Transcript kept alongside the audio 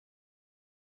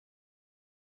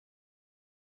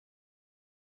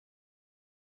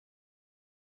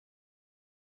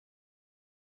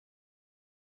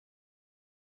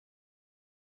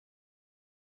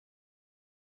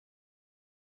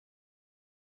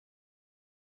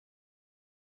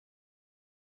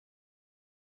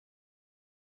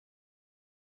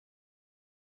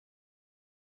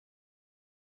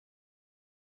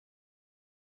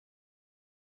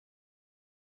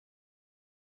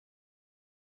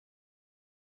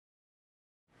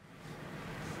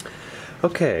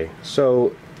Okay,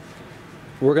 so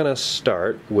we're going to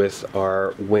start with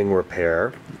our wing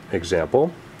repair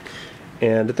example.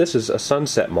 And this is a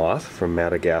sunset moth from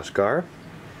Madagascar,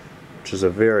 which is a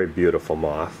very beautiful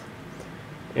moth.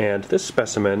 And this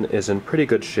specimen is in pretty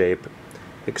good shape,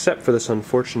 except for this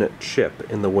unfortunate chip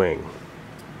in the wing.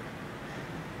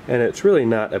 And it's really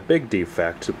not a big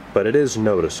defect, but it is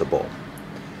noticeable.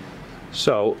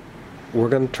 So we're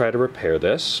going to try to repair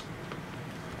this.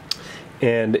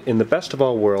 And in the best of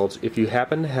all worlds, if you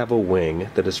happen to have a wing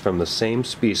that is from the same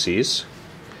species,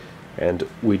 and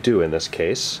we do in this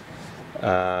case,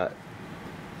 then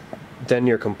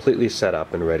you're completely set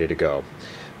up and ready to go.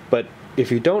 But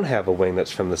if you don't have a wing that's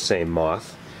from the same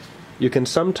moth, you can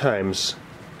sometimes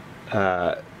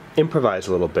improvise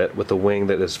a little bit with a wing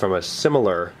that is from a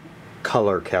similar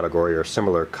color category or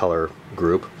similar color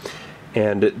group.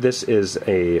 And this is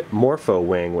a morpho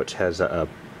wing which has a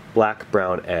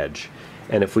black-brown edge.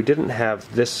 And if we didn't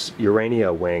have this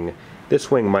Urania wing, this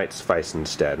wing might suffice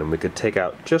instead, and we could take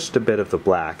out just a bit of the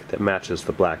black that matches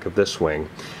the black of this wing,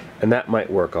 and that might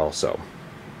work also.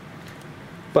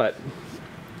 But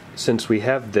since we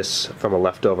have this from a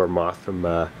leftover moth from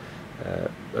a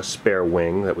spare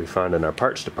wing that we found in our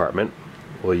parts department,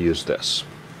 we'll use this.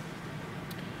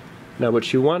 Now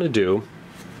what you want to do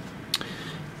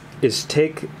is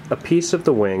take a piece of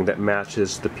the wing that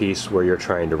matches the piece where you're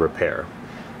trying to repair.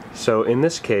 So in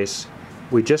this case,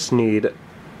 we just need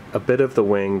a bit of the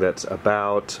wing that's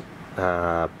about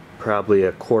probably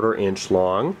a 1/4 inch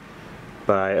long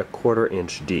by a 1/4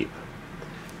 inch deep.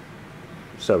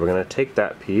 So we're going to take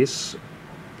that piece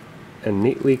and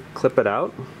neatly clip it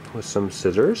out with some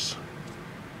scissors.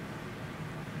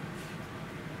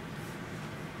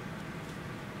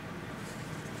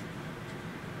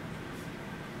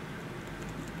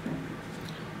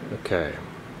 Okay.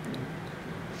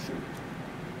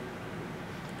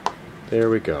 There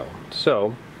we go.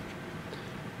 So,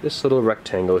 this little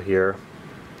rectangle here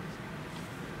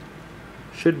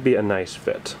should be a nice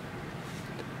fit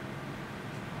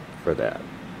for that.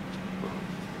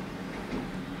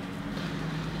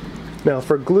 Now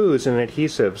for glues and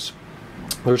adhesives,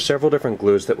 there's several different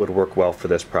glues that would work well for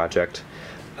this project.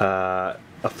 A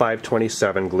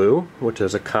 527 glue, which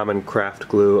is a common craft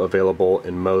glue available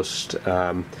in most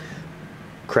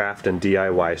craft and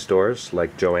DIY stores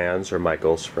like Joann's or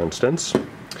Michael's, for instance,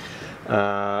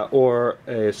 or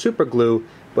a super glue,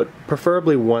 but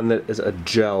preferably one that is a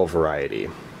gel variety.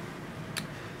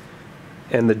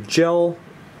 And the gel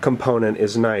component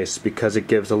is nice because it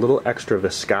gives a little extra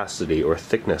viscosity or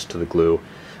thickness to the glue,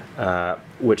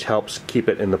 which helps keep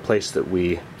it in the place that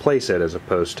we place it as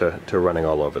opposed to running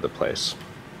all over the place.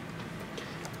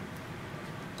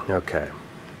 Okay.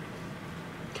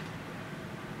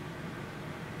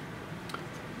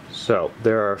 So,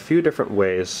 there are a few different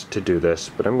ways to do this,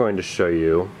 but I'm going to show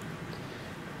you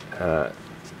the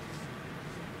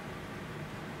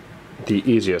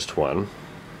easiest one.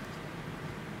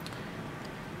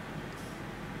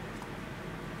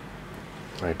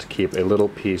 I like to keep a little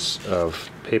piece of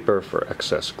paper for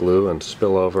excess glue and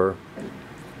spillover.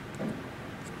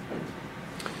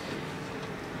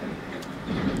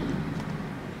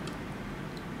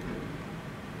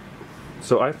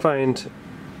 So I find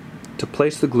to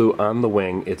place the glue on the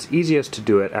wing, it's easiest to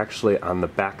do it actually on the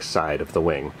back side of the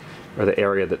wing, or the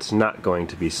area that's not going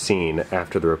to be seen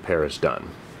after the repair is done.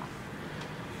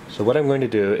 So what I'm going to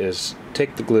do is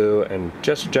take the glue and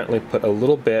just gently put a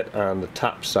little bit on the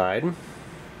top side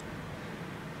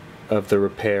of the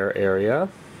repair area,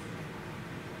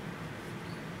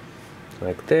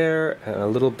 like there, and a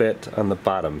little bit on the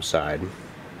bottom side,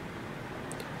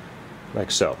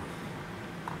 like so.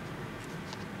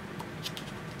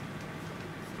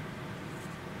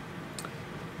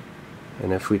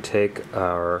 And if we take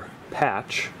our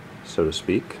patch, so to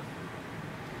speak,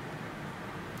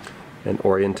 and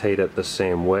orientate it the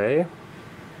same way,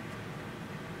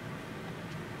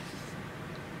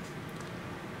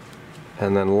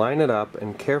 and then line it up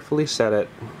and carefully set it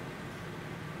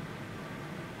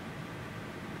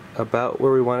about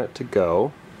where we want it to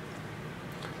go.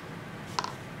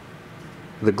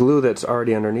 The glue that's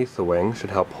already underneath the wing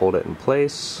should help hold it in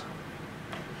place,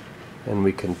 and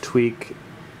we can tweak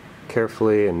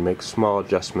carefully and make small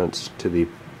adjustments to the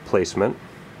placement.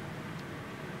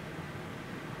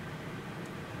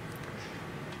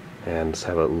 And let's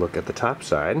have a look at the top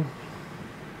side. You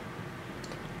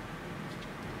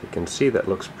can see that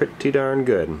looks pretty darn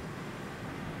good.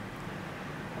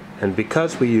 And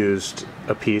because we used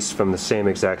a piece from the same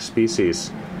exact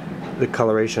species, the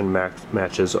coloration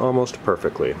matches almost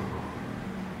perfectly.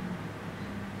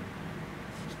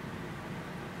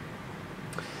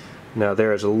 Now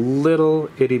there is a little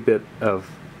itty bit of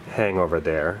hangover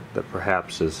there that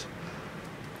perhaps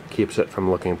keeps it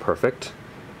from looking perfect.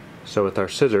 So with our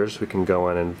scissors we can go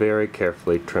in and very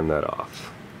carefully trim that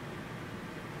off.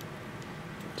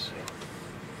 Let's see.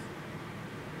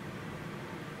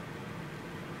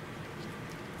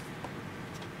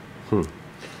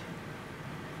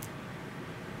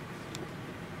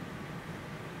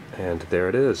 And there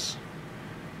it is.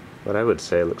 What I would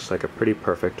say looks like a pretty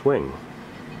perfect wing.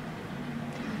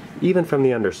 Even from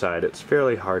the underside, it's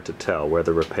fairly hard to tell where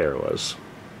the repair was.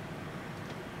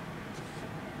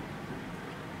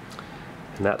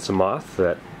 And that's a moth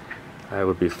that I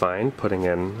would be fine putting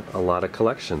in a lot of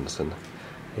collections, and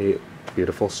a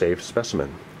beautiful, safe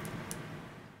specimen.